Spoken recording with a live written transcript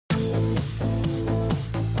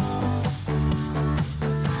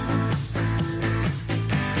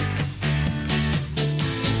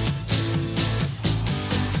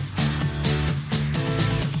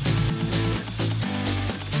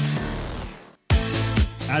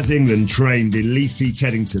As England trained in leafy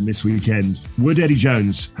Teddington this weekend, would Eddie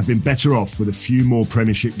Jones have been better off with a few more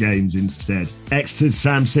Premiership games instead? Exeter's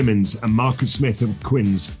Sam Simmons and Marcus Smith of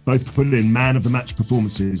Quins both put in man-of-the-match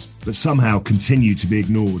performances, but somehow continue to be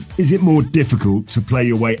ignored. Is it more difficult to play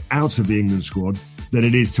your way out of the England squad than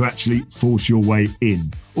it is to actually force your way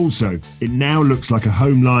in? Also, it now looks like a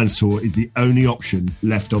home Lions tour is the only option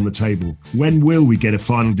left on the table. When will we get a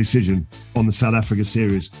final decision on the South Africa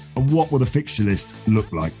series? And what will the fixture list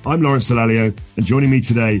look like? I'm Lawrence Dallaglio, and joining me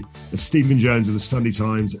today are Stephen Jones of the Sunday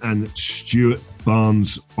Times and Stuart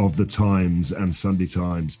Barnes of the Times and Sunday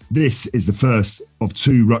Times. This is the first of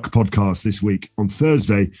two Ruck podcasts this week. On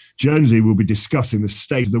Thursday, Jonesy will be discussing the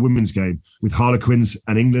state of the women's game with Harlequins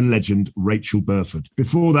and England legend Rachel Burford.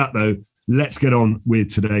 Before that, though, let's get on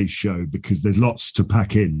with today's show because there's lots to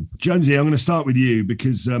pack in. Jonesy, I'm going to start with you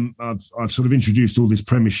because I've sort of introduced all this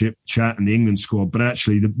Premiership chat and the England squad, but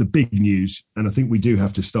actually the big news, and I think we do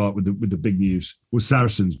have to start with the big news, was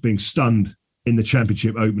Saracens being stunned in the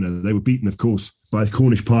Championship opener. They were beaten, of course, by the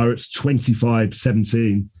Cornish Pirates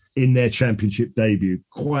 25-17 in their Championship debut.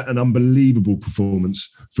 Quite an unbelievable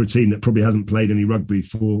performance for a team that probably hasn't played any rugby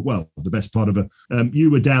for, well, the best part of a...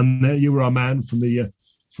 you were down there. You were our man from the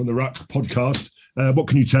Ruck podcast. What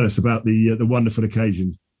can you tell us about the wonderful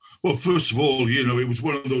occasion? Well, first of all, you know, it was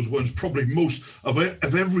one of those ones, probably most of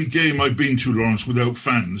every game I've been to, Lawrence, without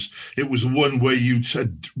fans, it was the one where you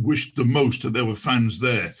said wished the most that there were fans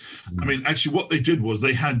there. I mean, actually, what they did was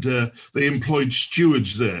they employed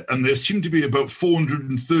stewards there, and there seemed to be about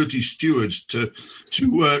 430 stewards to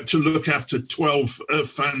look after 12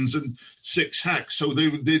 fans and 6 hacks. So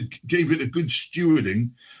they gave it a good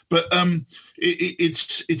stewarding. But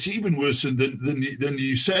it's even worse than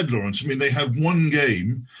you said, Lawrence. I mean, they had one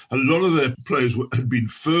game. A lot of their players had been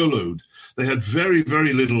furloughed. They had very,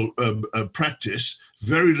 very little practice,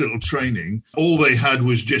 very little training. All they had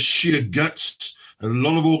was just sheer guts, a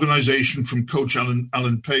lot of organisation from Coach Alan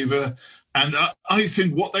Paver. And I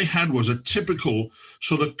think what they had was a typical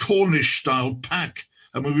sort of Cornish-style pack.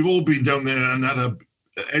 I mean, we've all been down there and had our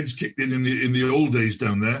heads kicked in the old days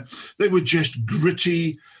down there. They were just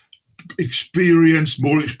gritty,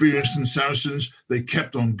 more experienced than Saracens. They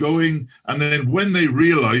kept on going, and then when they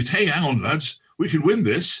realised, hey, hang on, lads, we can win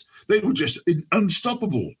this, they were just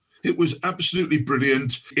unstoppable. It was absolutely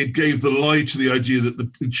brilliant. It gave the lie to the idea that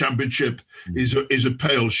the Championship is a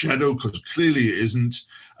pale shadow, because clearly it isn't.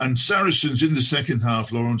 And Saracens in the second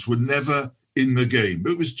half, Lawrence, were never in the game.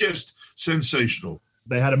 It was just sensational.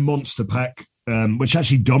 They had a monster pack, which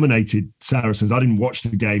actually dominated Saracens. I didn't watch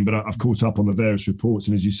the game, but I've caught up on the various reports.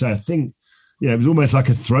 And as you say, I think, it was almost like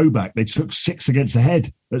a throwback. They took 6 against the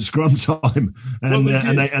head at scrum time, and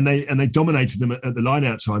they dominated them at the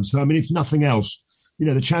line-out time. So, I mean, if nothing else,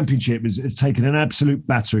 the Championship has taken an absolute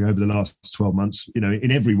battering over the last 12 months.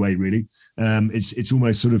 In every way, really. It's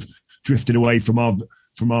almost sort of drifted away from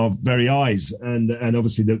our very eyes, and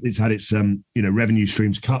obviously it's had its revenue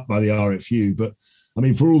streams cut by the RFU, but. I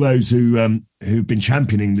mean, for all those who've been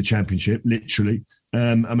championing the Championship, literally,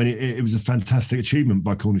 it was a fantastic achievement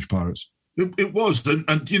by Cornish Pirates. It was. And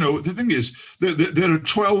the thing is, there are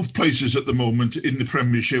 12 places at the moment in the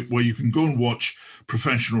Premiership where you can go and watch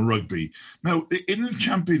professional rugby. Now, in the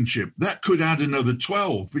Championship, that could add another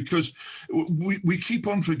 12, because we keep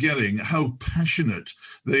on forgetting how passionate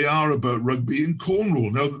they are about rugby in Cornwall.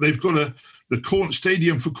 Now, they've got the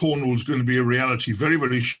stadium for Cornwall is going to be a reality very,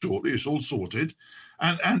 very shortly. It's all sorted.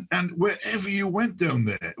 And wherever you went down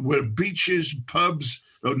there, where beaches, pubs,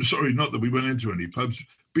 sorry, not that we went into any pubs,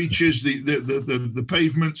 beaches, the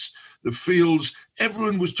pavements, the fields,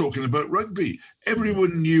 everyone was talking about rugby.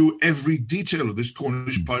 Everyone knew every detail of this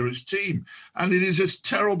Cornish Pirates team. And it is a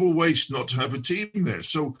terrible waste not to have a team there.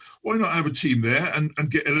 So why not have a team there and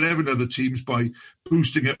get 11 other teams by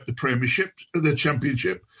boosting up the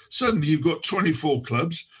Championship? Suddenly you've got 24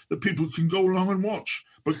 clubs that people can go along and watch.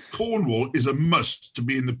 But Cornwall is a must to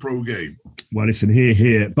be in the pro game. Well, listen,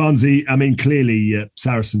 here. Barnesy, I mean, clearly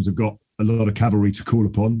Saracens have got a lot of cavalry to call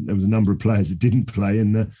upon. There was a number of players that didn't play,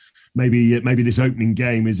 and maybe this opening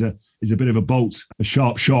game is a bit of a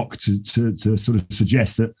sharp shock to sort of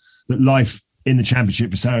suggest that life in the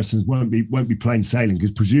Championship for Saracens won't be plain sailing,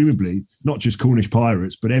 because presumably not just Cornish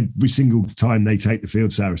Pirates, but every single time they take the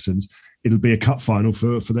field, Saracens, it'll be a cup final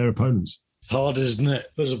for their opponents. Hard, isn't it?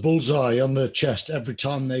 There's a bullseye on their chest every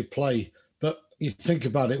time they play. But you think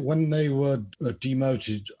about it, when they were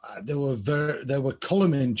demoted, there were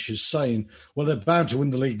column inches saying, well, they're bound to win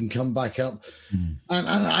the league and come back up. And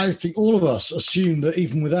I think all of us assumed that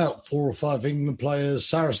even without 4 or 5 England players,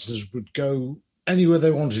 Saracens would go anywhere they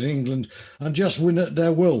wanted in England and just win at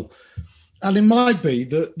their will. And it might be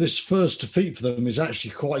that this first defeat for them is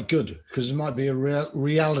actually quite good, because it might be a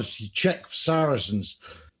reality check for Saracens.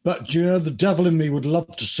 But, do you know, the devil in me would love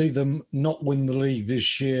to see them not win the league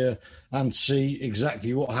this year and see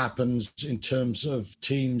exactly what happens in terms of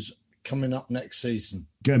teams coming up next season.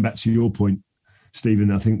 Going back to your point, Stephen,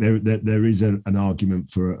 I think there is an argument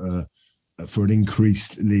for an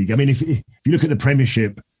increased league. I mean, if you look at the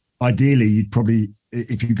Premiership, ideally, you'd probably,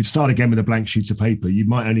 if you could start again with a blank sheet of paper, you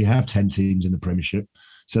might only have 10 teams in the Premiership,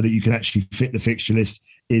 so that you can actually fit the fixture list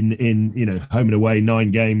in home and away, 9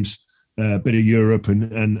 games, a bit of Europe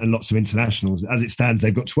and lots of internationals. As it stands,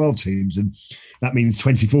 they've got 12 teams, and that means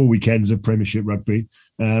 24 weekends of Premiership rugby,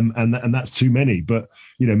 and that's too many. But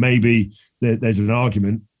maybe there's an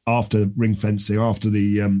argument after ring fencing, after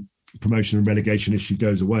the promotion and relegation issue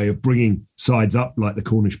goes away, of bringing sides up like the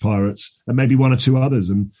Cornish Pirates and maybe 1 or 2 others,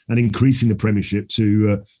 and increasing the Premiership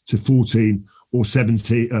to 14 or 16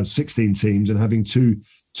 teams, and having two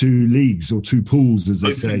leagues or 2 pools, as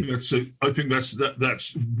they say. I think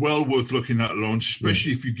that's well worth looking at, Lawrence,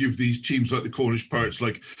 especially if you give these teams like the Cornish Pirates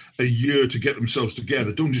like a year to get themselves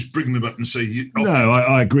together. Don't just bring them up and say... No,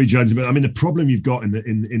 I agree, Jones. But I mean, the problem you've got in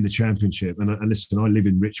the Championship, and listen, I live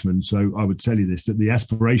in Richmond, so I would tell you this, that the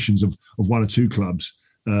aspirations of 1 or 2 clubs,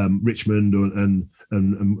 Richmond and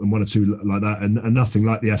 1 or 2 like that, and nothing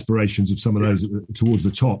like the aspirations of some of those towards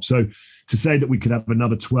the top. So to say that we could have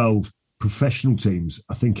another 12 professional teams,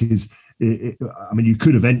 I think you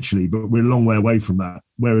could eventually, but we're a long way away from that.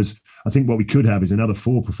 Whereas I think what we could have is another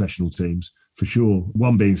 4 professional teams, for sure.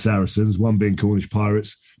 1 being Saracens, 1 being Cornish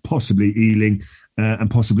Pirates, possibly Ealing,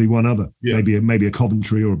 and possibly 1 other, maybe a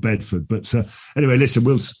Coventry or a Bedford. But anyway, listen,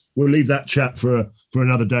 we'll leave that chat for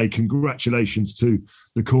another day. Congratulations to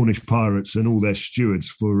the Cornish Pirates and all their stewards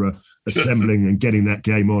for assembling and getting that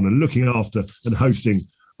game on and looking after and hosting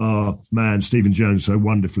our man Stephen Jones so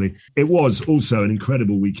wonderfully. It was also an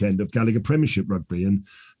incredible weekend of Gallagher Premiership rugby, and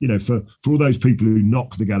for all those people who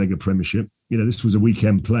knock the Gallagher Premiership, this was a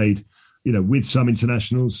weekend played with some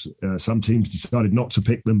internationals. Some teams decided not to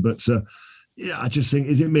pick them, but I just think,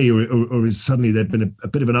 is it me or is suddenly there'd been a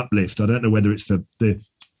bit of an uplift? I don't know whether it's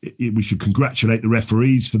we should congratulate the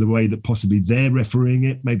referees for the way that possibly they're refereeing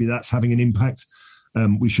it. Maybe that's having an impact.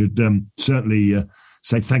 We should certainly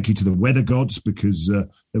say thank you to the weather gods, because there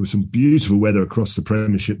was some beautiful weather across the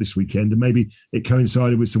Premiership this weekend, and maybe it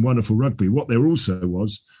coincided with some wonderful rugby. What there also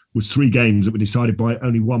was 3 games that were decided by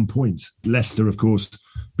only 1 point. Leicester, of course,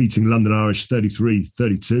 beating London Irish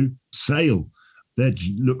 33-32. Sale, they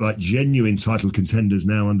look like genuine title contenders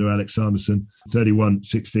now under Alex Sanderson,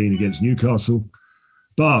 31-16 against Newcastle.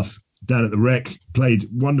 Bath, down at the Rec, played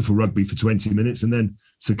wonderful rugby for 20 minutes and then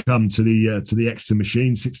succumbed to the Exeter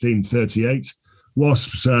Machine, 16-38.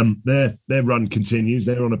 Wasps, their run continues.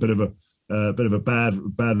 They're on a bit of a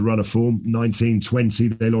bad run of form.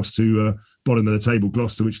 19-20, they lost to bottom of the table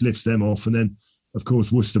Gloucester, which lifts them off. And then, of course,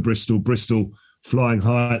 Bristol flying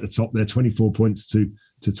high at the top there, 24 points to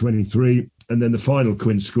 23. And then the final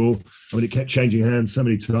Quins score, I mean, it kept changing hands so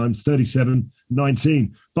many times,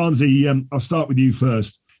 37-19. Barnsley, I'll start with you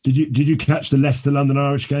first. Did you catch the Leicester London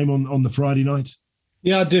Irish game on the Friday night?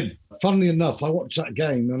 Yeah, I did. Funnily enough, I watched that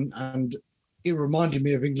game and it reminded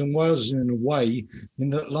me of England-Wales in a way,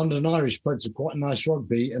 in that London Irish played some quite nice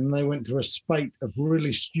rugby and they went through a spate of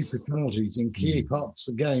really stupid penalties in key parts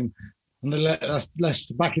of the game, and they let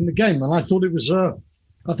Leicester back in the game. And I thought it was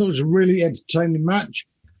a really entertaining match.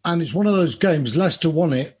 And it's one of those games, Leicester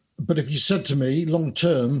won it, but if you said to me long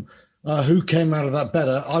term, who came out of that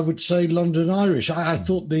better, I would say London Irish. I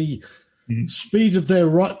thought the speed of their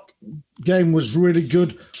game was really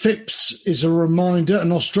good. Phipps is a reminder,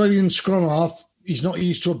 an Australian scrum half. He's not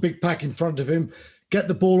used to a big pack in front of him. Get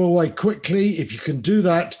the ball away quickly. If you can do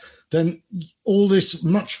that, then all this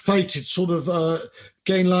much fated sort of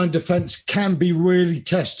gain line defence can be really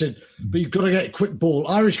tested. But you've got to get quick ball.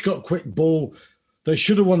 Irish got quick ball. They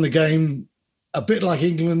should have won the game. A bit like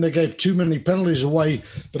England, they gave too many penalties away,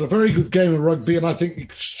 but a very good game of rugby, and I think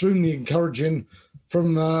extremely encouraging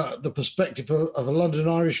from the perspective of a London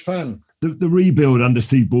Irish fan. The rebuild under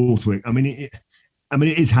Steve Borthwick, I mean,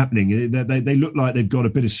 it is happening. They look like they've got a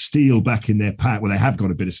bit of steel back in their pack. Well, they have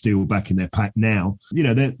got a bit of steel back in their pack now.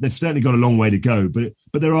 They've certainly got a long way to go,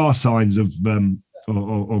 but there are signs of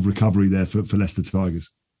recovery there for Leicester Tigers.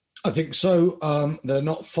 I think so. They're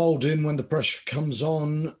not folding when the pressure comes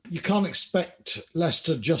on. You can't expect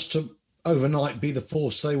Leicester just to overnight be the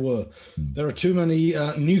force they were. There are too many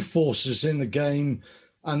new forces in the game,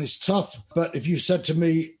 and it's tough. But if you said to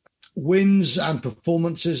me, wins and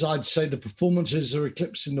performances, I'd say the performances are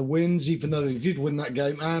eclipsing the wins, even though they did win that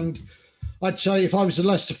game. And I'd say if I was a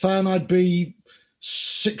Leicester fan, I'd be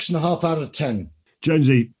 6.5 out of 10.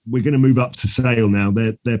 Jonesy, we're going to move up to Sale now.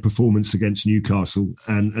 Their performance against Newcastle.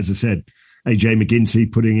 And as I said, AJ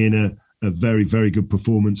McGinty putting in a very, very good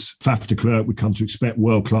performance. Faf de Klerk, we come to expect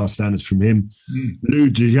world-class standards from him.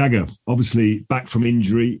 Lou de Jager, obviously back from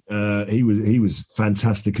injury. He was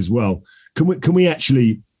fantastic as well. Can we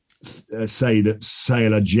actually say that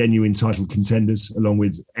Sale are genuine title contenders, along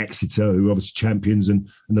with Exeter, who are obviously champions, and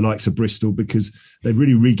the likes of Bristol, because they've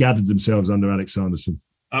really regathered themselves under Alex Sanderson?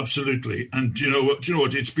 Absolutely. And do you know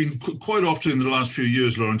what? It's been quite often in the last few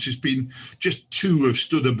years, Lawrence, it's been just two have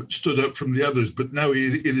stood up from the others, but now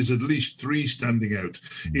it is at least three standing out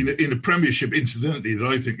in a Premiership, incidentally, that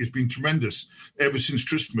I think has been tremendous ever since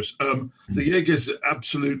Christmas. The Jaeger is an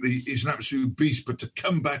absolute beast, but to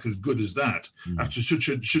come back as good as that after such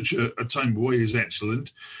a time away is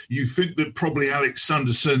excellent. You think that probably Alex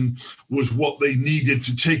Sanderson was what they needed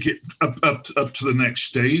to take it up to the next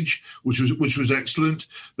stage, which was excellent.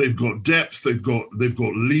 They've got depth. They've got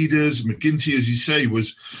leaders. McGinty, as you say,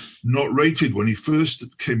 was not rated when he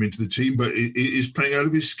first came into the team, but is playing out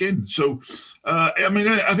of his skin. So, I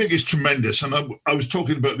think it's tremendous. And I was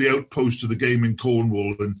talking about the outpost of the game in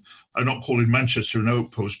Cornwall, and I'm not calling Manchester an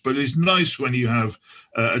outpost, but it's nice when you have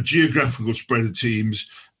a geographical spread of teams.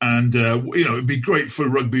 And, it'd be great for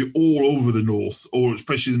rugby all over the north, or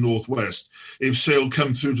especially the northwest, if Sale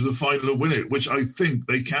come through to the final and win it, which I think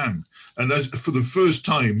they can. And as for the first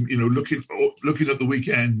time, looking at the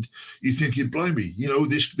weekend, you think, blimey,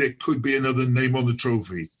 there could be another name on the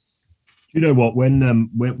trophy. You know what? When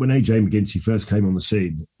AJ McGinty first came on the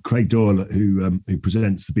scene, Craig Doyle, who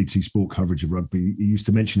presents the BT Sport coverage of rugby, he used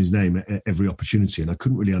to mention his name at every opportunity, and I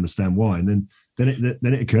couldn't really understand why. And then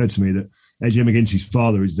it occurred to me that AJ McGinty's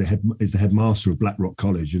father is the headmaster of Blackrock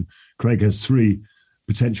College, and Craig has three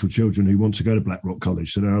potential children who want to go to Blackrock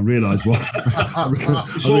College. So now I realise why.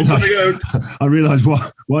 I realise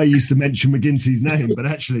why he used to mention McGinty's name, but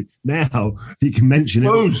actually now he can mention it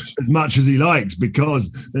as much as he likes,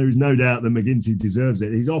 because there is no doubt that McGinty deserves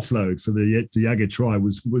it. His offload for the Jager try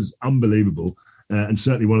was unbelievable, and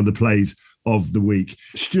certainly one of the plays of the week.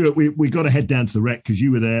 Stuart, we got to head down to the Rec, because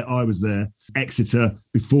you were there, I was there. Exeter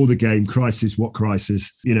before the game, crisis. What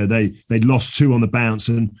crisis? They'd lost 2 on the bounce,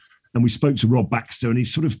 and we spoke to Rob Baxter, and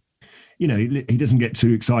he's sort of, he doesn't get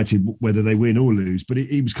too excited whether they win or lose, but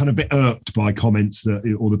he was kind of a bit irked by comments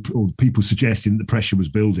or the people suggesting that the pressure was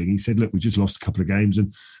building. He said, look, we just lost a couple of games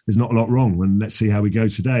and there's not a lot wrong, and let's see how we go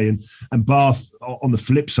today. And Bath, on the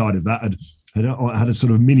flip side of that, had a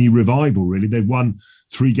sort of mini revival, really. They'd won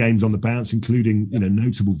 3 games on the bounce, including,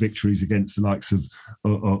 notable victories against the likes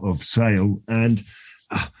of Sale. And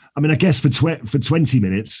I guess for 20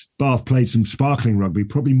 minutes, Bath played some sparkling rugby,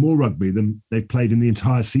 probably more rugby than they've played in the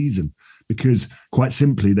entire season, because quite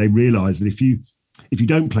simply they realised that if you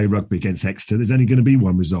don't play rugby against Exeter, there's only going to be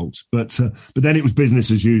one result. But then it was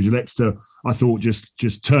business as usual. Exeter, I thought,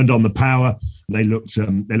 just turned on the power. They looked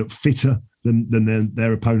fitter than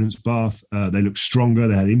their opponents, Bath. They looked stronger.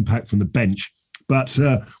 They had impact from the bench. But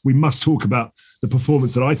we must talk about the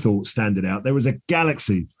performance that I thought standing out. There was a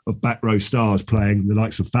galaxy of back row stars playing, the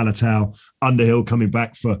likes of Falatau, Underhill coming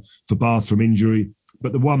back for Bath from injury.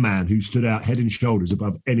 But the one man who stood out head and shoulders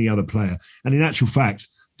above any other player, and in actual fact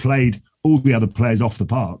played all the other players off the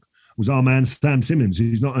park, was our man Sam Simmons,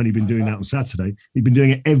 who's not only been doing that on Saturday, he's been doing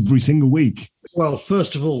it every single week. Well,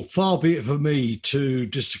 first of all, far be it for me to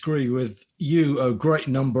disagree with you, great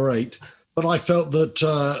number 8. But I felt that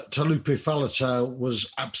Talupe Falatau was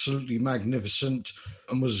absolutely magnificent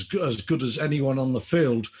and was as good as anyone on the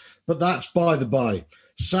field. But that's by the by.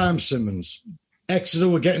 Sam Simmons, Exeter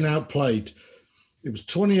were getting outplayed. It was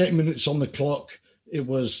 28 minutes on the clock. It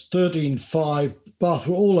was 13-5. Bath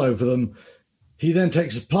were all over them. He then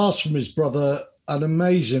takes a pass from his brother, an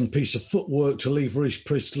amazing piece of footwork to leave Reece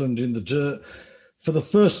Priestland in the dirt. For the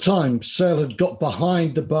first time, Sale had got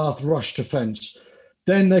behind the Bath rush defence.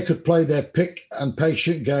 Then they could play their pick and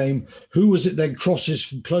patient game. Who was it then crosses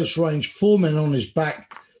from close range? 4 men on his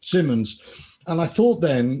back, Simmons. And I thought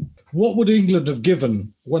then, what would England have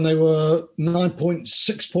given when they were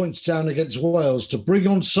 9.6 points down against Wales to bring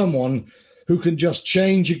on someone who can just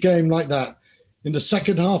change a game like that? In the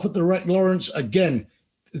second half at the Rec, Lawrence, again,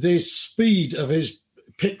 the speed of his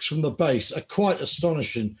picks from the base are quite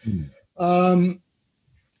astonishing.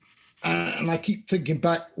 And I keep thinking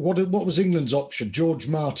back, what was England's option? George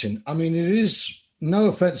Martin. I mean, it is, no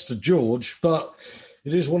offence to George, but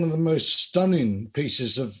it is one of the most stunning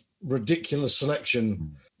pieces of ridiculous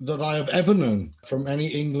selection that I have ever known from any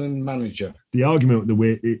England manager. The argument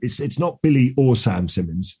that it's not Billy or Sam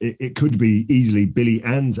Simmons. It could be easily Billy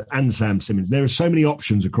and Sam Simmons. There are so many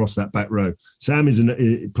options across that back row. Sam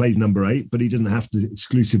plays number 8, but he doesn't have to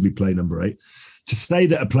exclusively play number 8. To say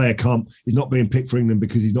that a player is not being picked for England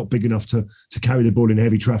because he's not big enough to carry the ball in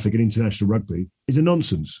heavy traffic in international rugby is a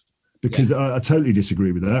nonsense. Because I totally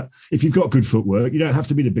disagree with that. If you've got good footwork, you don't have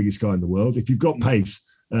to be the biggest guy in the world. If you've got pace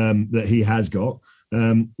that he has got,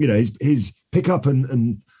 his pick up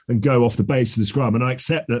and go off the base of the scrum. And I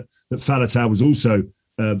accept that Faletau was also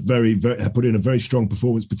very put in a very strong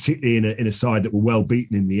performance, particularly in a side that were well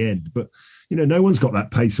beaten in the end. But no one's got that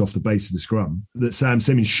pace off the base of the scrum that Sam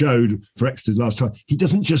Simmons showed for Exeter's last try. He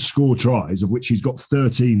doesn't just score tries, of which he's got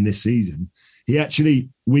 13 this season. He actually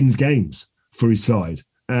wins games for his side.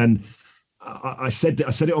 And I said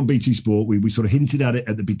it on BT Sport. We sort of hinted at it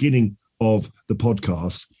at the beginning of the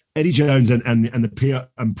podcast. Eddie Jones and the PR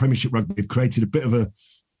and Premiership Rugby have created a bit of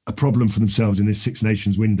a problem for themselves in this Six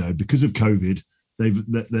Nations window because of COVID.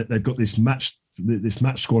 They've got this match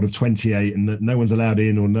squad of 28, and no one's allowed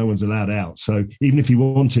in or no one's allowed out. So even if you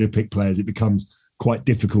wanted to pick players, it becomes quite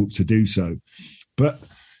difficult to do so. But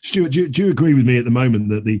Stuart, do you agree with me at the moment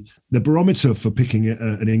that the barometer for picking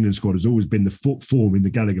an England squad has always been the form in the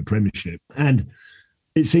Gallagher Premiership? And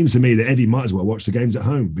it seems to me that Eddie might as well watch the games at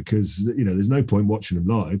home because, there's no point watching them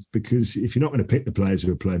live, because if you're not going to pick the players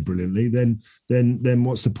who are playing brilliantly, then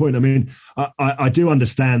what's the point? I mean, I do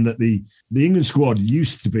understand that the England squad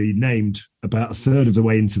used to be named about a third of the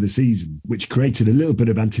way into the season, which created a little bit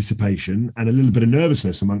of anticipation and a little bit of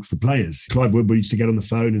nervousness amongst the players. Clive Woodward used to get on the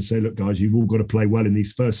phone and say, look, guys, you've all got to play well in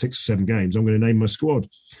these first 6 or 7 games. I'm going to name my squad.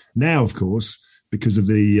 Now, of course, because of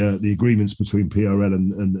the agreements between PRL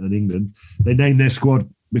and England, they named their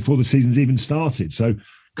squad before the season's even started. So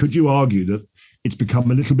could you argue that it's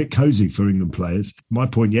become a little bit cosy for England players? My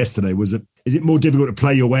point yesterday was that is it more difficult to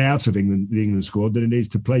play your way out of the England squad than it is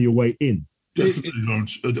to play your way in? Definitely,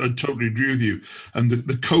 Lawrence. I totally agree with you. And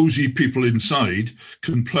the cosy people inside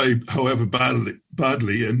can play however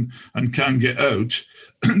badly and can get out,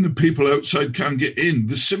 and the people outside can get in.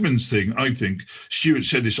 The Simmons thing, I think, Stuart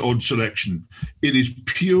said this odd selection. It is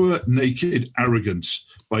pure naked arrogance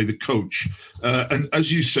by the coach. And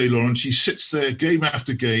as you say, Lawrence, he sits there game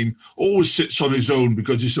after game, always sits on his own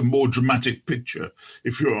because it's a more dramatic picture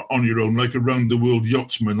if you're on your own, like a round-the-world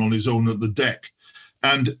yachtsman on his own at the deck.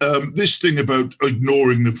 And this thing about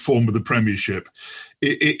ignoring the form of the Premiership,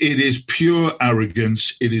 it is pure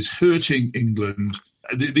arrogance. It is hurting England.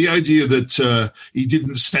 The idea that he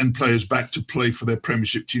didn't send players back to play for their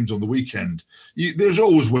Premiership teams on the weekend, there's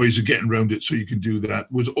always ways of getting around it so you can do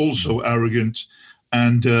that, was also arrogant.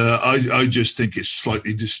 And I just think it's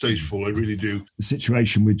slightly distasteful. I really do. The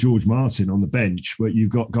situation with George Martin on the bench, where you've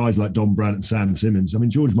got guys like Don Brandt and Sam Simmons. I mean,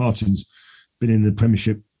 George Martin's been in the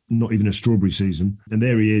Premiership not even a strawberry season, and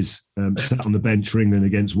there he is sat on the bench for England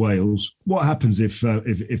against Wales. What happens if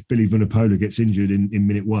Billy Vunipola gets injured in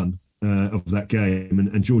minute 1 of that game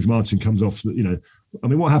and George Martin comes off? I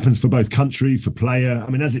mean, what happens for both country, for player?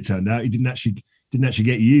 I mean, as it turned out, he didn't actually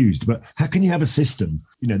get used. But how can you have a system?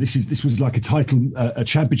 This was like a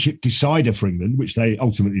championship decider for England, which they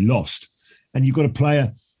ultimately lost, and you've got a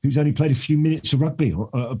player who's only played a few minutes of rugby, or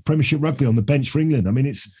Premiership rugby, on the bench for England. I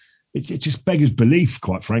mean, it just beggars belief,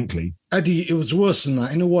 quite frankly. Eddie, it was worse than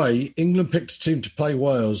that. In a way, England picked a team to play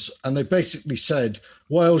Wales, and they basically said,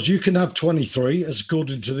 Wales, you can have 23, as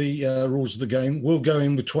according to the rules of the game. We'll go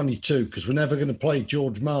in with 22, because we're never going to play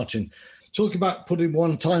George Martin. Talk about putting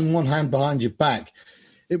one hand behind your back.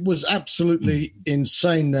 It was absolutely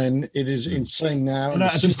insane then. It is insane now. I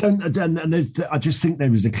just think there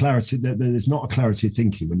was a clarity. There's not a clarity of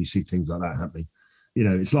thinking when you see things like that happening.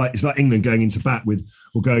 It's like England going into bat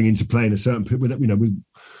or going into playing a certain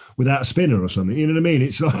without a spinner or something. You know what I mean?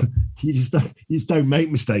 It's like you just don't make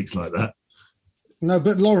mistakes like that. No,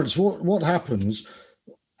 but Lawrence, what happens?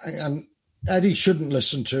 And Eddie shouldn't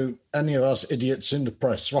listen to any of us idiots in the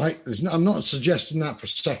press, right? I'm not suggesting that for a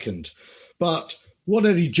second, but what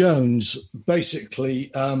Eddie Jones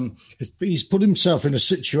basically he's put himself in a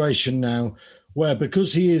situation now where,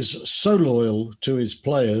 because he is so loyal to his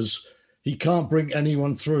players, he can't bring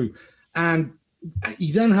anyone through. And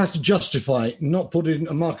he then has to justify not putting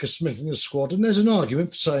a Marcus Smith in the squad. And there's an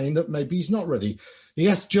argument for saying that maybe he's not ready. He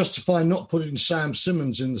has to justify not putting Sam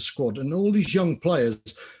Simmons in the squad and all these young players.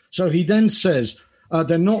 So he then says,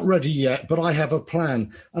 they're not ready yet, but I have a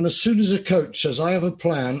plan. And as soon as a coach says, I have a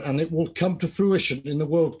plan and it will come to fruition in the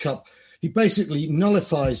World Cup, he basically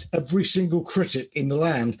nullifies every single critic in the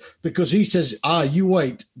land, because he says, you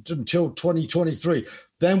wait until 2023.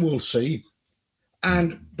 Then we'll see.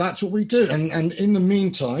 And that's what we do. And in the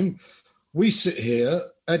meantime, we sit here,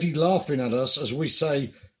 Eddie laughing at us as we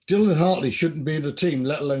say, Dylan Hartley shouldn't be in the team,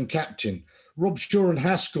 let alone captain. Rob Shaw and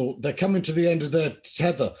Haskell, they're coming to the end of their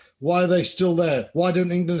tether. Why are they still there? Why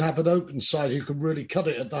don't England have an open side who can really cut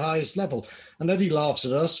it at the highest level? And Eddie laughs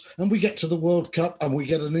at us, and we get to the World Cup and we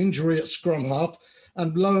get an injury at scrum half.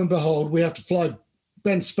 And lo and behold, we have to fly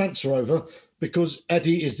Ben Spencer over because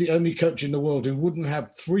Eddie is the only coach in the world who wouldn't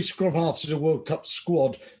have 3 scrum halves in a World Cup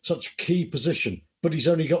squad, such a key position. But he's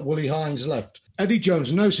only got Willie Hines left. Eddie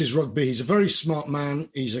Jones knows his rugby. He's a very smart man.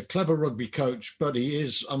 He's a clever rugby coach, but he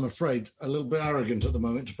is, I'm afraid, a little bit arrogant at the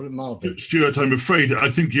moment, to put it mildly. Stuart, I'm afraid I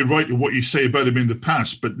think you're right in what you say about him in the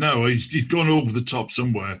past, but now he's gone over the top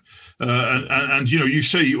somewhere. And you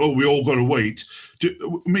say, oh, we all got to wait. I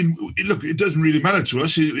mean, look, it doesn't really matter to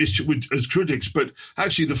us as critics, but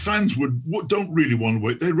actually the fans don't really want to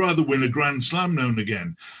wait. They'd rather win a Grand Slam now and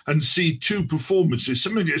again and see 2 performances.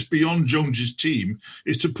 Something that's beyond Jones's team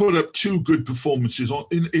is to put up 2 good performances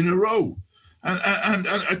in a row. And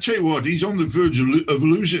I tell you what, he's on the verge of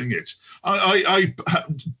losing it.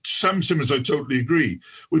 Sam Simmonds, I totally agree.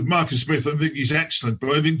 With Marcus Smith, I think he's excellent,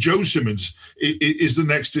 but I think Joe Simmonds is the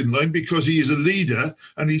next in line because he is a leader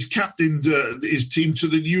and he's captained his team to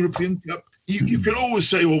the European Cup. You can always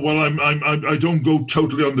say, oh, well, I don't go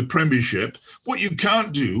totally on the Premiership. What you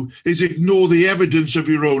can't do is ignore the evidence of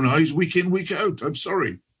your own eyes week in, week out. I'm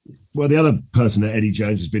sorry. Well, the other person that Eddie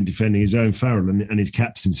Jones has been defending is Owen Farrell and his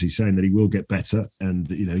captaincy, saying that he will get better and,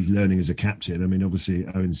 he's learning as a captain. I mean, obviously,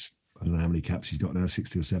 Owen's, I don't know how many caps he's got now,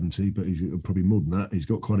 60 or 70, but he's probably more than that. He's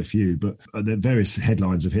got quite a few. But the various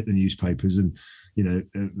headlines have hit the newspapers and,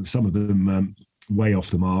 some of them way off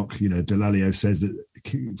the mark. Delalio says that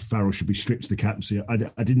Farrell should be stripped to the captaincy. I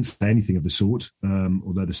didn't say anything of the sort,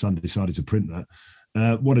 although the Sun decided to print that.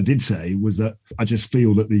 What I did say was that I just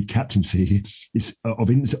feel that the captaincy is of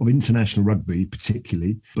international rugby,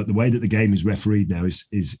 particularly, but the way that the game is refereed now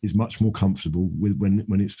is much more comfortable with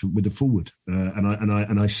when it's with the forward,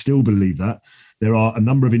 and I still believe that. There are a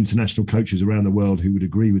number of international coaches around the world who would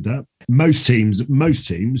agree with that. Most teams,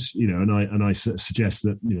 and I suggest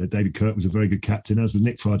that David Kirk was a very good captain, as was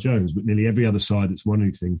Nick Farr-Jones, but nearly every other side that's won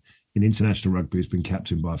anything in international rugby has been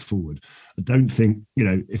captained by a forward. I don't think,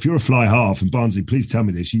 if you're a fly half, and Barnsley, please tell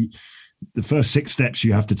me this, the first 6 steps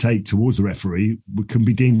you have to take towards the referee can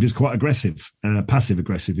be deemed as quite aggressive, passive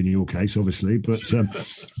aggressive in your case, obviously. But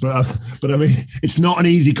I mean, it's not an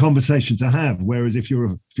easy conversation to have. Whereas if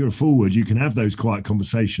you're a forward, you can have those quiet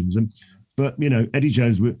conversations. But Eddie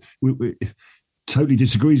Jones totally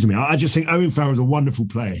disagrees with me. I just think Owen Farrell is a wonderful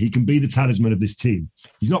player. He can be the talisman of this team.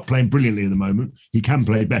 He's not playing brilliantly at the moment. He can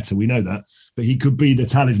play better. We know that. But he could be the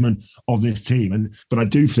talisman of this team. But I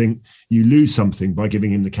do think you lose something by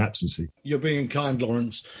giving him the captaincy. You're being kind,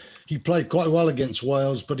 Lawrence. He played quite well against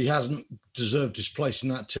Wales, but he hasn't deserved his place in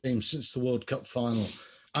that team since the World Cup final.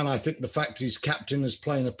 And I think the fact he's captain is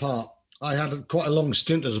playing a part. I had quite a long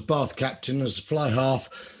stint as a Bath captain, as a fly half.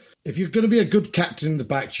 If you're going to be a good captain in the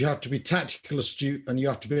backs, you have to be tactical astute and you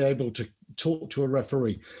have to be able to talk to a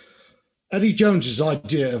referee. Eddie Jones's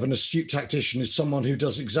idea of an astute tactician is someone who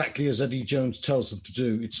does exactly as Eddie Jones tells them to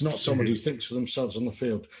do. It's not someone who thinks for themselves on the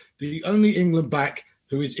field. The only England back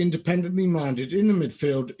who is independently minded in the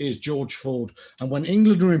midfield is George Ford. And when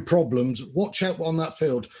England are in problems, watch out on that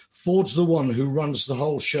field. Ford's the one who runs the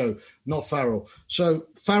whole show, not Farrell. So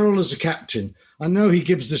Farrell as a captain, I know he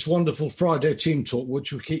gives this wonderful Friday team talk,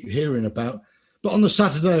 which we keep hearing about. But on the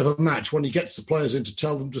Saturday of a match, when he gets the players in to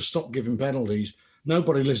tell them to stop giving penalties,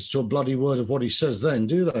 nobody listens to a bloody word of what he says then,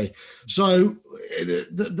 do they? So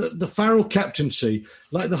the Farrell captaincy,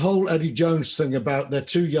 like the whole Eddie Jones thing about they're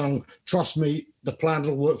too young, trust me, the plan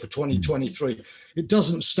will work for 2023. It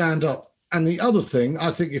doesn't stand up. And the other thing, I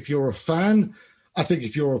think if you're a fan, I think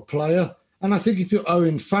if you're a player, and I think if you're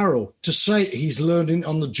Owen Farrell, to say he's learning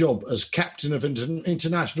on the job as captain of an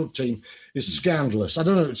international team is scandalous. I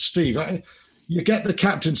don't know, Steve, you get the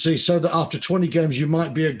captaincy so that after 20 games you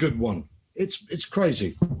might be a good one. It's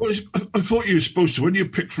crazy. Well, I thought you were supposed to, when you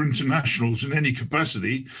pick for internationals in any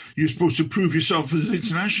capacity, you're supposed to prove yourself as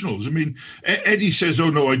internationals. I mean, Eddie says, oh,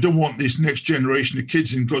 no, I don't want this next generation of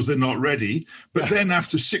kids in because they're not ready. But then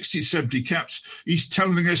after 60, 70 caps, he's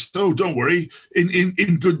telling us, oh, don't worry,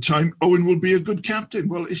 in good time, Owen will be a good captain.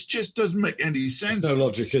 Well, it just doesn't make any sense. There's no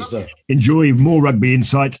logic, is there? Enjoy more rugby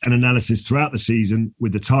insight and analysis throughout the season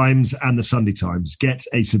with the Times and the Sunday Times. Get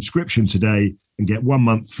a subscription today and get 1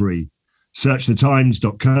 month free. Search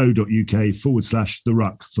thetimes.co.uk/The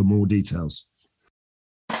Ruck for more details.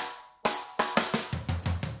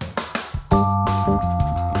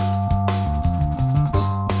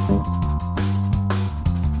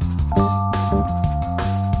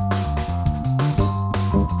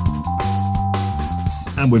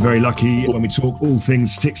 And we're very lucky when we talk all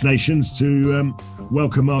things Six Nations to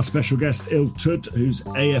welcome our special guest, Il Tud, who's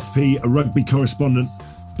AFP, a rugby correspondent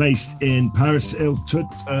based in Paris. Il Tud,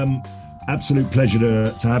 absolute pleasure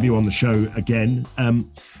to have you on the show again.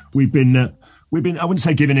 We've been, I wouldn't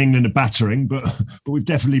say giving England a battering, but we've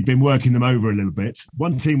definitely been working them over a little bit.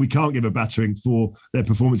 One team we can't give a battering for their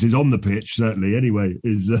performances on the pitch, certainly anyway,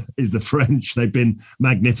 is the French. They've been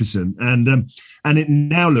magnificent, and it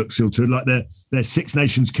now looks, Il Tud, like their Six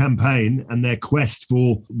Nations campaign and their quest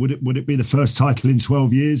for would it be the first title in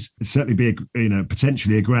 12 years? It'd certainly be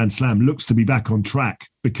potentially a Grand Slam. Looks to be back on track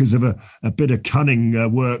because of a bit of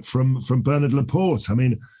cunning work from Bernard Laporte. I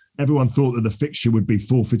mean, everyone thought that the fixture would be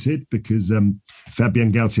forfeited because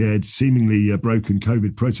Fabien Galtier had seemingly broken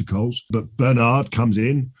COVID protocols. But Bernard comes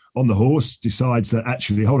in on the horse, decides that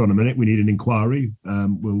actually, hold on a minute, we need an inquiry.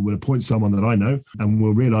 We'll appoint someone that I know, and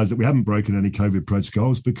we'll realise that we haven't broken any COVID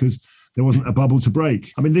protocols because there wasn't a bubble to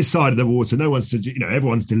break. I mean, this side of the water,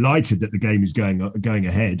 everyone's delighted that the game is going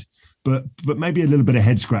ahead, but maybe a little bit of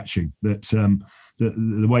head scratching that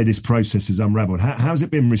the way this process has unravelled. How's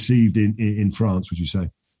it been received in France, would you say?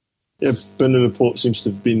 Yeah, Bernard Laporte seems to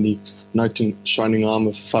have been the knight in shining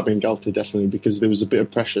armour for Fabien Galtier, definitely, because there was a bit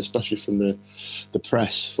of pressure, especially from the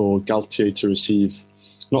press, for Galtier to receive,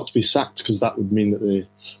 not to be sacked, because that would mean that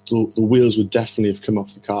the wheels would definitely have come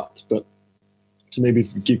off the cart, but to maybe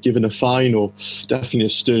given a fine or definitely a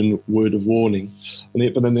stern word of warning.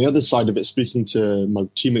 But then the other side of it, speaking to my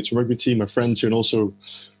teammates from rugby team, my friends here, and also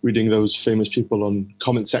reading those famous people on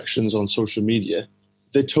comment sections on social media,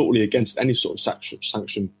 they're totally against any sort of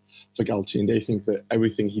sanction for Galtier, and they think that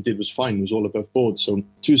everything he did was fine, was all above board. So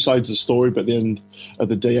two sides of the story, but at the end of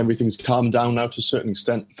the day, everything's calmed down now to a certain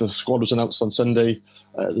extent. The squad was announced on Sunday.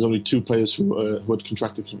 There's only two players who had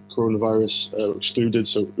contracted coronavirus excluded,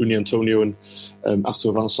 so Uni Antonio and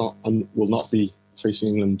Arthur Vincent, and will not be facing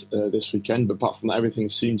England this weekend. But apart from that, everything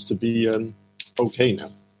seems to be okay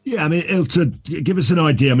now. Yeah, I mean, to give us an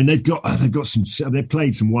idea, I mean, they've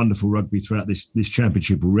played some wonderful rugby throughout this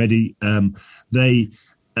championship already.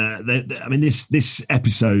 This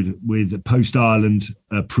episode with post Ireland,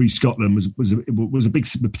 pre Scotland was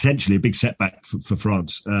potentially a big setback for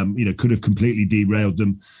France. Could have completely derailed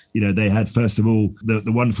them. They had, first of all,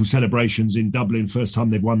 the wonderful celebrations in Dublin, first time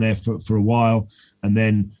they'd won there for a while, and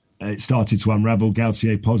then it started to unravel.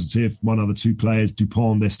 Galtier positive, one other two players,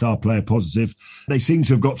 Dupont, their star player, positive. They seem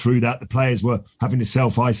to have got through that. The players were having to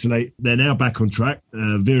self-isolate. They're now back on track.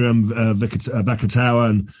 Viram Vakatawa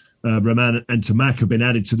and Roman and Tamak have been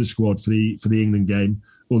added to the squad for the England game,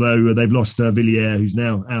 although they've lost Villiers, who's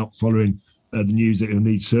now out following the news that he'll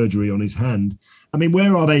need surgery on his hand. I mean,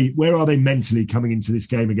 where are they mentally coming into this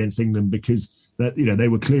game against England? Because they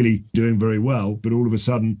were clearly doing very well, but all of a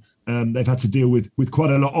sudden they've had to deal with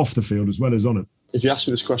quite a lot off the field as well as on it. If you asked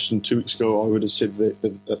me this question 2 weeks ago, I would have said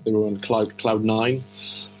that they were on cloud nine.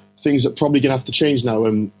 Things are probably going to have to change now.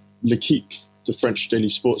 L'Équipe, the French daily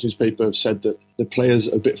sports newspaper, have said that the players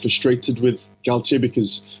are a bit frustrated with Galtier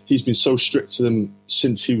because he's been so strict to them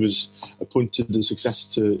since he was appointed as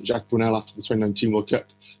successor to Jacques Brunel after the 2019 World Cup,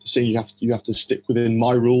 saying you have to stick within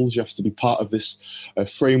my rules, you have to be part of this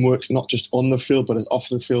framework, not just on the field but off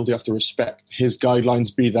the field. You have to respect his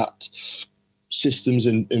guidelines, be that systems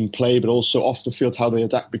in play, but also off the field, how they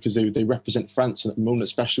adapt, because they represent France. And at the moment,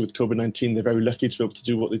 especially with COVID-19, they're very lucky to be able to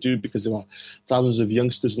do what they do, because there are thousands of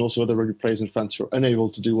youngsters and also other rugby players in France who are unable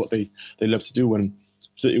to do what they love to do when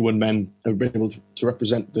 31 men are able to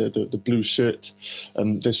represent the blue shirt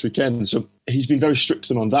this weekend. So he's been very strict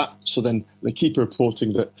to them on that. So then they keep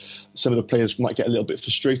reporting that some of the players might get a little bit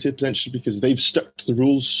frustrated potentially because they've stuck to the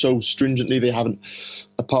rules so stringently. They haven't,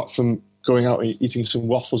 apart from going out and eating some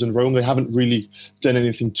waffles in Rome, they haven't really done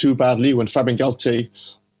anything too badly, when Fabien Galtier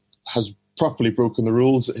has properly broken the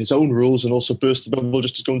rules, his own rules, and also burst the bubble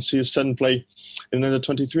just to go and see his son play in another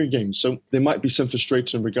 23 games. So there might be some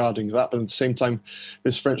frustration regarding that, but at the same time,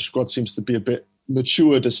 this French squad seems to be a bit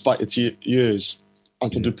mature despite its years.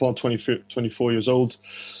 Antoine Dupont, 24 years old,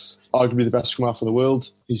 arguably the best scrum half in the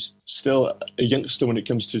world. He's still a youngster when it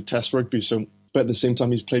comes to Test rugby, but at the same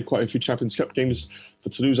time, he's played quite a few Champions Cup games for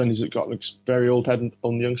Toulouse, and he's got a very old head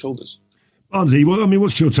on the young shoulders. Barnesy,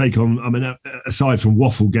 what's your take on? I mean, aside from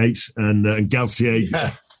Wafflegate and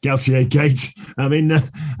Galtier Gate,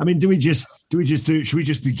 should we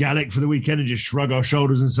just be Gallic for the weekend and just shrug our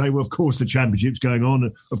shoulders and say, well, of course the championship's going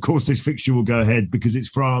on, of course this fixture will go ahead because it's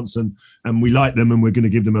France and we like them and we're going to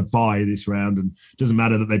give them a bye this round, and it doesn't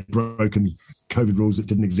matter that they've broken COVID rules that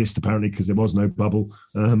didn't exist apparently because there was no bubble.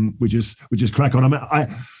 We just crack on.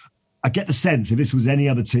 I get the sense if this was any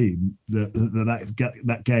other team,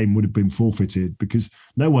 that game would have been forfeited, because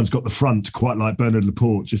no one's got the front quite like Bernard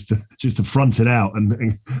Laporte just to front it out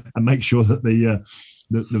and make sure that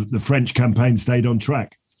the French campaign stayed on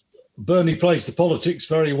track. Bernie plays the politics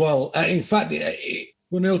very well. In fact,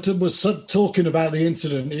 when Hilton was talking about the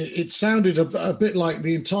incident, it sounded a bit like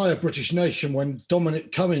the entire British nation when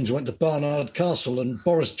Dominic Cummings went to Barnard Castle and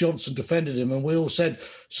Boris Johnson defended him, and we all said,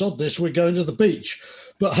 sod this, we're going to the beach.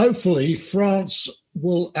 But hopefully France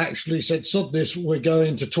will actually say, sod this, we're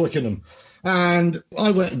going to Twickenham. And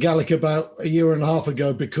I went to Gaelic about a year and a half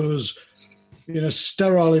ago because in a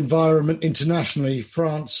sterile environment internationally,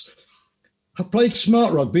 France have played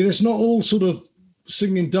smart rugby. It's not all sort of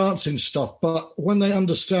singing, dancing stuff, but when they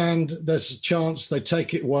understand there's a chance, they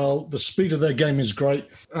take it well. The speed of their game is great.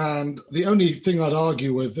 And the only thing I'd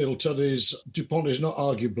argue with Ilton is Dupont is not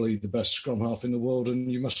arguably the best scrum half in the world, and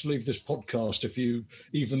you must leave this podcast if you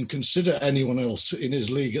even consider anyone else in his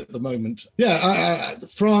league at the moment. Yeah,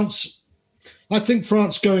 France, I think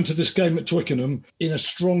France go into this game at Twickenham in a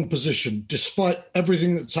strong position, despite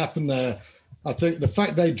everything that's happened there. I think the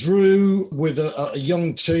fact they drew with a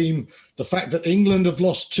young team, the fact that England have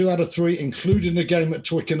lost 2 out of 3, including a game at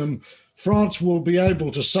Twickenham, France will be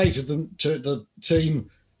able to say to the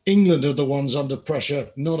team, England are the ones under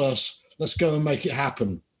pressure, not us. Let's go and make it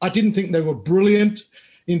happen. I didn't think they were brilliant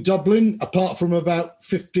in Dublin, apart from about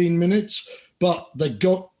 15 minutes, but they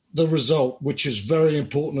got the result, which is very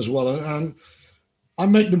important as well. And I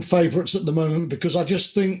make them favourites at the moment because I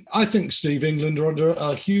think, Steve, England are under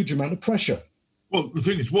a huge amount of pressure. Well, the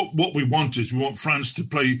thing is, what we want is we want France to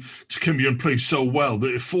come here and play so well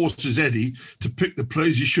that it forces Eddie to pick the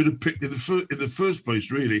players he should have picked in the first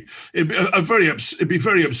place, really. It'd be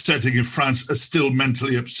very upsetting if France are still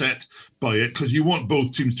mentally upset by it, because you want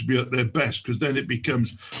both teams to be at their best, because then it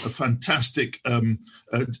becomes a fantastic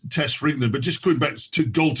test for England. But just going back to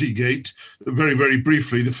Galtigate very, very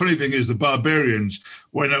briefly, the funny thing is the Barbarians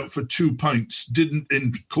went out for 2 pints, didn't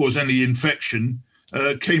cause any infection,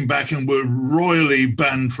 came back and were royally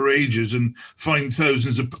banned for ages and fined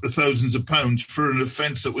thousands of pounds for an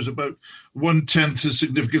offence that was about 1/10 the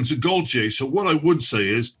significance of Galtier. So what I would say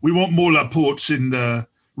is we want more Laportes in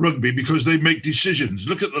rugby because they make decisions.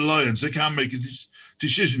 Look at the Lions; they can't make a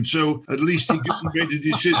decision. So at least he made a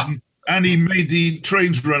decision. And he made the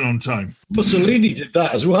trains run on time. Mussolini did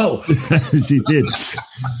that as well. Yes, he did.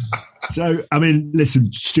 So, I mean,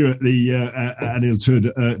 listen, Stuart, and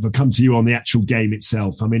Iltud, if I come to you on the actual game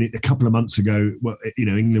itself. I mean, a couple of months ago,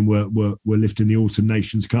 England were lifting the Autumn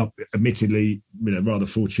Nations Cup, admittedly, rather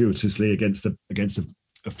fortuitously against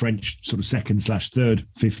a French sort of second/third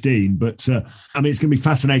 15. But I mean, it's going to be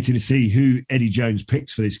fascinating to see who Eddie Jones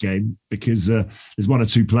picks for this game, because there's 1 or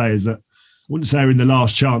 2 players that I wouldn't say are in the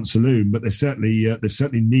last chance saloon, but they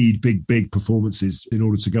certainly need big performances in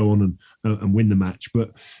order to go on and win the match.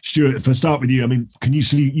 But Stuart, if I start with you, I mean,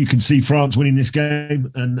 you can see France winning this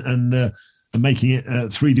game and making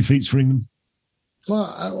it 3 defeats for England?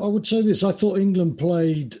 Well, I would say this: I thought England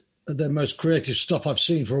played their most creative stuff I've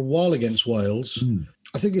seen for a while against Wales.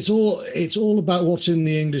 I think it's all about what's in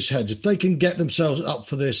the English heads. If they can get themselves up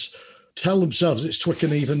for this, tell themselves it's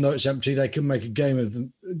Twickenham, even though it's empty, they can make a game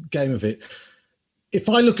of it. If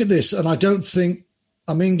I look at this, and I don't think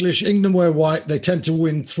I'm English, England wear white, they tend to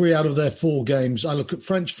win 3 out of their 4 games. I look at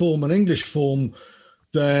French form and English form,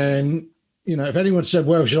 then, if anyone said,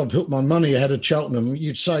 where should I put my money ahead of Cheltenham,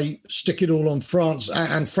 you'd say, stick it all on France.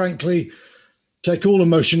 And frankly, take all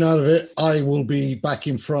emotion out of it, I will be back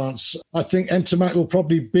in France. I think Ntamack will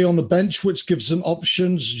probably be on the bench, which gives them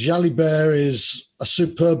options. Jalibert is a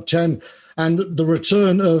superb 10. And the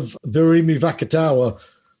return of Virimi Vakatawa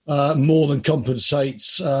more than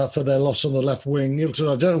compensates for their loss on the left wing. Hilton,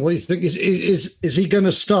 I don't know what you think. Is he going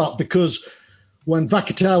to start? Because when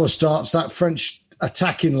Vakatawa starts, that French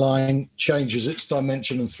attacking line changes its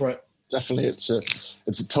dimension and threat. Definitely, it's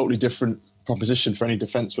a totally different proposition for any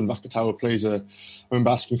defence when Vakatawa plays. I remember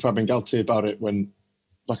asking Fabien Galtier about it when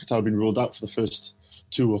Vakatawa had been ruled out for the first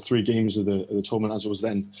 2 or 3 games of the tournament as it was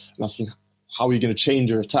then, and asking, how are you going to change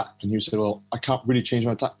your attack? And he said, well, I can't really change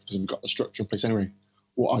my attack because I've got the structure in place anyway.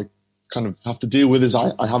 What I kind of have to deal with is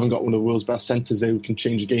I haven't got one of the world's best centres there who can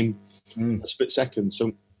change the game a split second.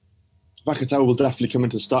 So Vakatawa will definitely come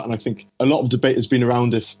into the start, and I think a lot of debate has been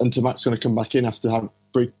around if Ntamack's going to come back in after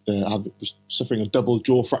suffering a double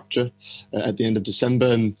jaw fracture at the end of December.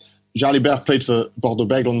 And Jalibert played for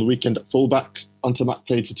Bordeaux-Bègles on the weekend at fullback. Ntamack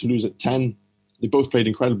played for Toulouse at 10. They both played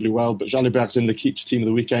incredibly well, but Jalibert's in the Keeps team of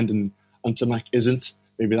the weekend and Ntamack isn't.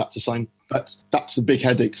 Maybe that's a sign. But that's the big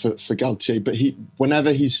headache for Galtier. But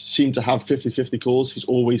whenever he's seemed to have 50-50 calls, he's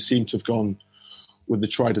always seemed to have gone with the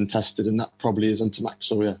tried and tested, and that probably is Ntamack.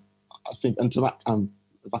 So yeah, I think Ntamack and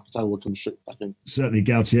Vakatawa will come straight back in. Certainly,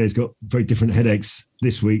 Gautier's got very different headaches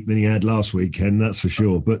this week than he had last weekend, that's for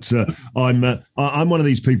sure. But I'm one of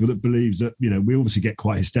these people that believes that, you know, we obviously get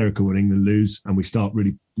quite hysterical when England lose and we start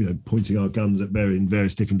really, you know, pointing our guns at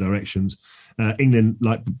various different directions. England,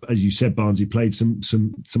 like as you said, Barnsley, played some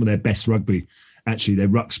of their best rugby. Actually, their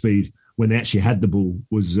ruck speed when they actually had the ball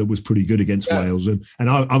was pretty good against Wales, and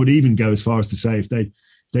I would even go as far as to say if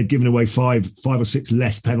they'd given away five or six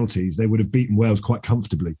less penalties, they would have beaten Wales quite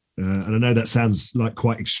comfortably. And I know that sounds like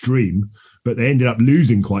quite extreme, but they ended up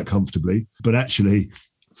losing quite comfortably. But actually,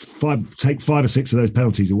 take 5 or 6 of those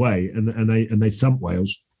penalties away, and they thumped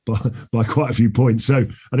Wales by quite a few points. So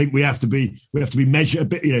I think we have to be measured a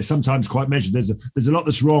bit. You know, sometimes quite measured. There's a lot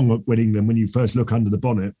that's wrong with England when you first look under the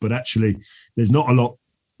bonnet, but actually, there's not a lot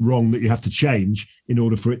wrong that you have to change in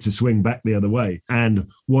order for it to swing back the other way. And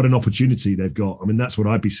what an opportunity they've got. I mean, that's what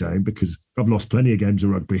I'd be saying, because I've lost plenty of games of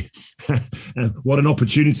rugby. What an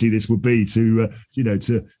opportunity this would be to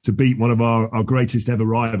beat one of our greatest ever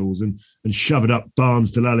rivals and shove it up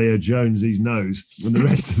Barnes, Delalio, Jonesy's nose and the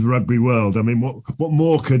rest of the rugby world. I mean, what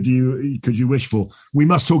more could you wish for? We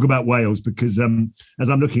must talk about Wales because as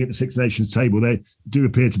I'm looking at the Six Nations table, they do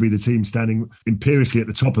appear to be the team standing imperiously at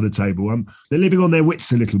the top of the table. They're living on their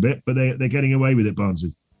wits a little bit, but they're getting away with it,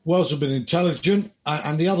 Barnsley. Wales have been intelligent,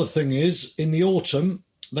 and the other thing is, in the autumn,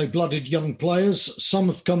 they blooded young players. Some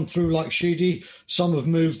have come through like Sheedy, some have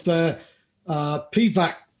moved there.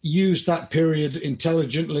 Pivac used that period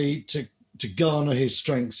intelligently to garner his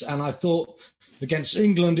strengths, and I thought against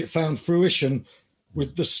England it found fruition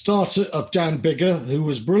with the start of Dan Biggar, who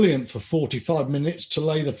was brilliant for 45 minutes to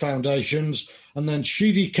lay the foundations, and then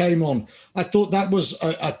Sheedy came on. I thought that was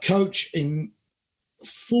a coach in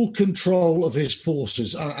full control of his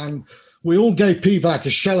forces, and we all gave Pivac a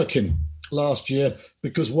shellacking last year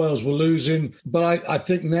because Wales were losing, but I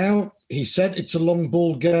think now he said it's a long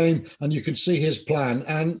ball game and you can see his plan,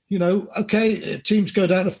 and you know, okay, teams go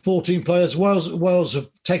down to 14 players. Wales have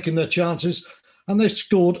taken their chances and they've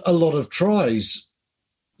scored a lot of tries.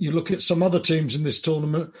 You look at some other teams in this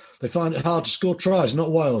tournament, they find it hard to score tries,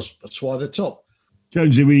 not Wales. That's why they're top.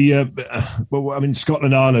 Jonesy,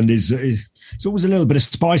 Scotland, Ireland is it's always a little bit of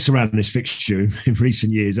spice around this fixture in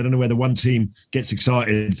recent years. I don't know whether one team gets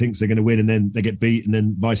excited and thinks they're going to win and then they get beat, and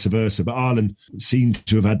then vice versa. But Ireland seem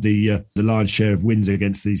to have had the lion's share of wins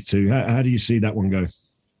against these two. How do you see that one go?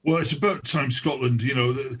 Well, it's about time Scotland, you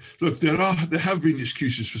know, look, there have been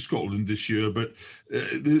excuses for Scotland this year, but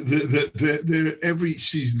every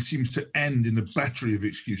season seems to end in a battery of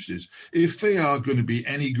excuses. If they are going to be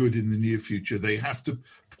any good in the near future, they have to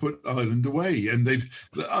put Ireland away. And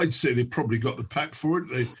I'd say they've probably got the pack for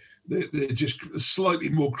it. They're just slightly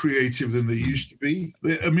more creative than they used to be.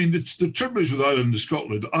 The trouble is with Ireland and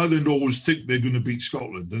Scotland, Ireland always think they're going to beat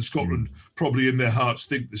Scotland, and Scotland probably in their hearts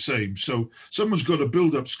think the same. So someone's got to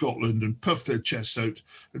build up Scotland and puff their chests out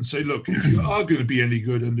and say, look, if you are going to be any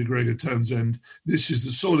good under Gregor Townsend, this is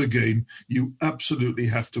the sort of game you absolutely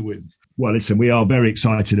have to win. Well, listen, we are very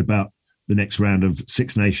excited about the next round of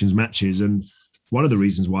Six Nations matches, and one of the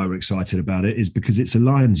reasons why we're excited about it is because it's a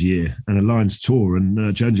Lions year and a Lions tour.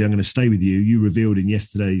 And Jonesy, I'm going to stay with you. You revealed in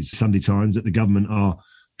yesterday's Sunday Times that the government are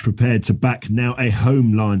prepared to back now a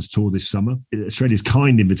home Lions tour this summer. Australia's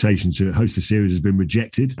kind invitation to host the series has been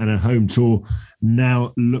rejected, and a home tour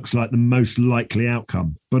now looks like the most likely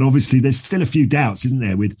outcome. But obviously there's still a few doubts, isn't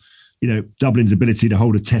there, with Dublin's ability to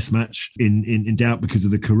hold a test match in doubt because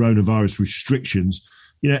of the coronavirus restrictions.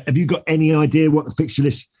 Have you got any idea what the fixture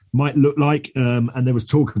list might look like? And there was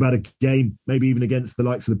talk about a game, maybe even against the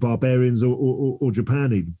likes of the Barbarians or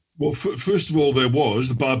Japan even. Well, first of all, there was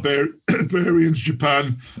the Barbarians,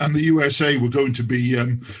 Japan, and the USA were going to be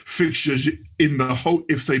fixtures in the home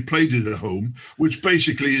if they played it at home, which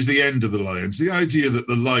basically is the end of the Lions. The idea that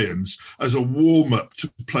the Lions, as a warm-up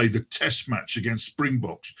to play the test match against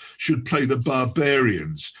Springboks, should play the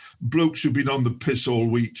Barbarians, blokes who've been on the piss all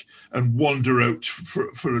week, and wander out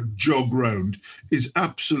for a jog round, is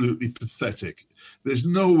absolutely pathetic. There's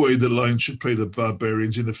no way the Lions should play the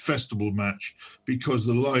Barbarians in a festival match because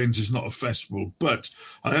the Lions is not a festival. But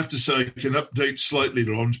I have to say I can update slightly,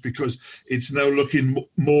 Lawrence, because it's now looking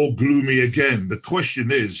more gloomy again. The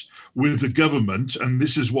question is, with the government, and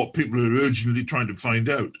this is what people are urgently trying to find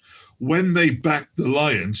out, when they backed the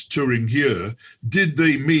Lions touring here, did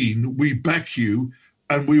they mean we back you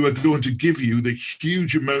and we were going to give you the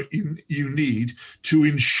huge amount you need to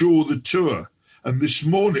ensure the tour? And this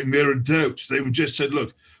morning, there are doubts. They just said,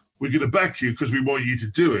 look, we're going to back you because we want you to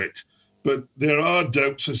do it. But there are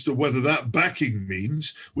doubts as to whether that backing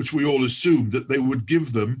means, which we all assumed, that they would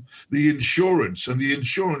give them the insurance. And the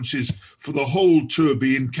insurance is for the whole tour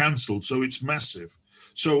being cancelled. So it's massive.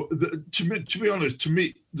 So to be honest, to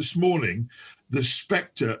me, this morning, the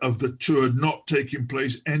spectre of the tour not taking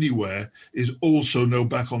place anywhere is also no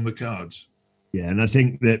back on the cards. Yeah, and I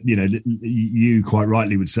think that, you quite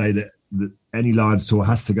rightly would say that any Lions tour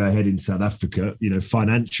has to go ahead in South Africa.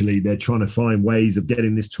 Financially, they're trying to find ways of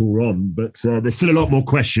getting this tour on, but there's still a lot more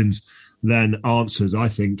questions than answers, I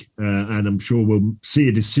think. And I'm sure we'll see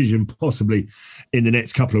a decision possibly in the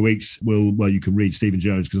next couple of weeks. Well, you can read Stephen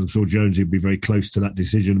Jones, because I'm sure Jonesy will be very close to that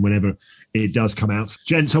decision whenever it does come out.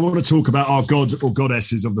 Gents, I want to talk about our god or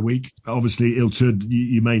goddesses of the week. Obviously, Iltud,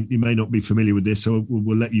 you may not be familiar with this, so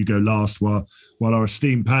we'll let you go last while our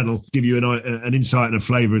esteemed panel give you an insight and a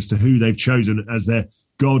flavour as to who they've chosen as their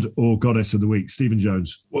god or goddess of the week. Stephen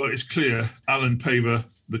Jones. Well, it's clear Alan Paver,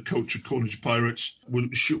 the coach of Cornish Pirates,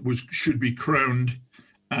 should be crowned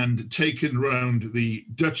and taken round the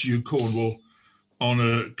Duchy of Cornwall on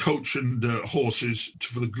a coach and horses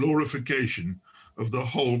for the glorification of the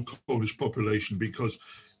whole Cornish population, because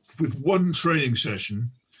with one training session,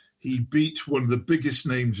 he beat one of the biggest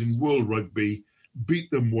names in world rugby, beat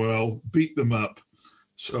them well, beat them up.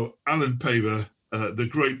 So Alan Paver, the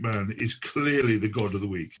great man, is clearly the god of the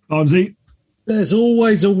week. Barnsley? There's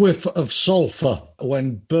always a whiff of sulphur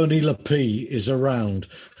when Bernie Lapie is around.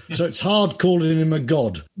 So it's hard calling him a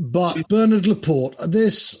god. But Bernard Laporte,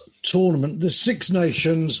 this tournament, the Six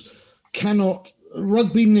Nations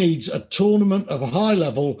rugby needs a tournament of a high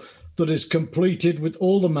level that is completed with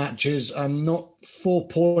all the matches and not 4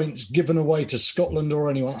 points given away to Scotland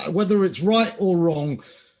or anyone. Whether it's right or wrong,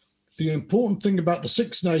 the important thing about the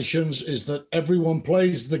Six Nations is that everyone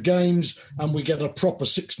plays the games and we get a proper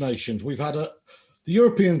Six Nations. We've had the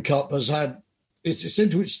European Cup has had, it's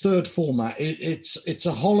into its third format. It's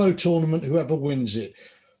a hollow tournament, whoever wins it.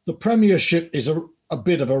 The Premiership is a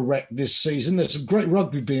bit of a wreck this season. There's some great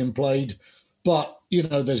rugby being played, but,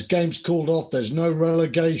 there's games called off. There's no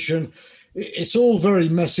relegation. It's all very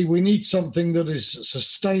messy. We need something that is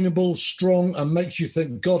sustainable, strong, and makes you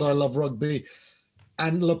think, God, I love rugby.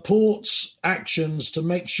 And Laporte's actions to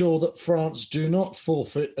make sure that France do not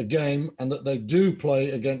forfeit a game and that they do play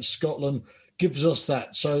against Scotland gives us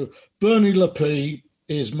that. So Bernie Lapie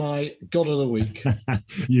is my god of the week.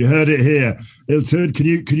 You heard it here. Iltud,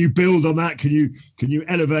 can you build on that? Can you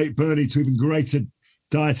elevate Bernie to even greater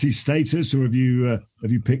deity status, or have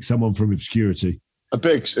you picked someone from obscurity? A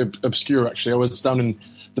bit obscure, actually. I was down in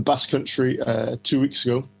the Basque Country 2 weeks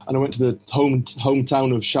ago, and I went to the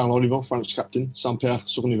hometown of Charles Oliver, French captain,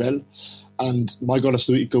 Saint-Pierre-sur-Nivelle, and my goddess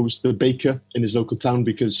of the week goes to the baker in his local town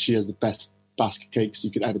because she has the best Basque cakes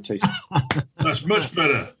you could ever taste. That's much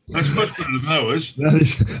better. That's much better than ours.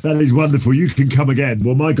 That is wonderful. You can come again.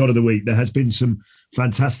 Well, my god of the week, there has been some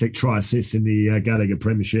fantastic try assists in the Gallagher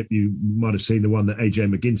Premiership. You might have seen the one that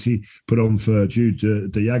AJ McGinty put on for Jude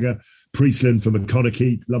de Jager. Priestland for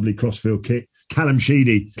McConaughey, lovely crossfield kick. Callum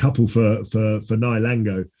Sheedy, couple for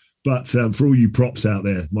Nylango. But for all you props out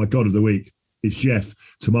there, my god of the week is Jeff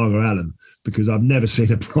Tamaga Allen, because I've never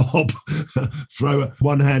seen a prop throw a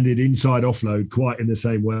one-handed inside offload quite in the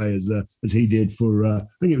same way as he did for, I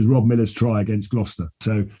think it was Rob Miller's try against Gloucester.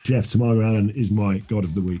 So Jeff Tamaga Allen is my god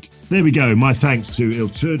of the week. There we go. My thanks to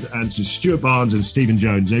Iltud and to Stuart Barnes and Stephen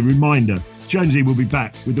Jones. A reminder, Jonesy will be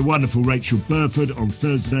back with the wonderful Rachel Burford on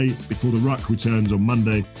Thursday before the Ruck returns on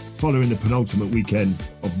Monday, following the penultimate weekend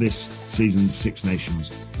of this season's Six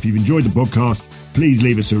Nations. If you've enjoyed the podcast, please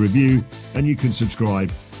leave us a review, and you can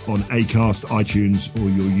subscribe on Acast, iTunes, or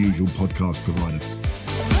your usual podcast provider.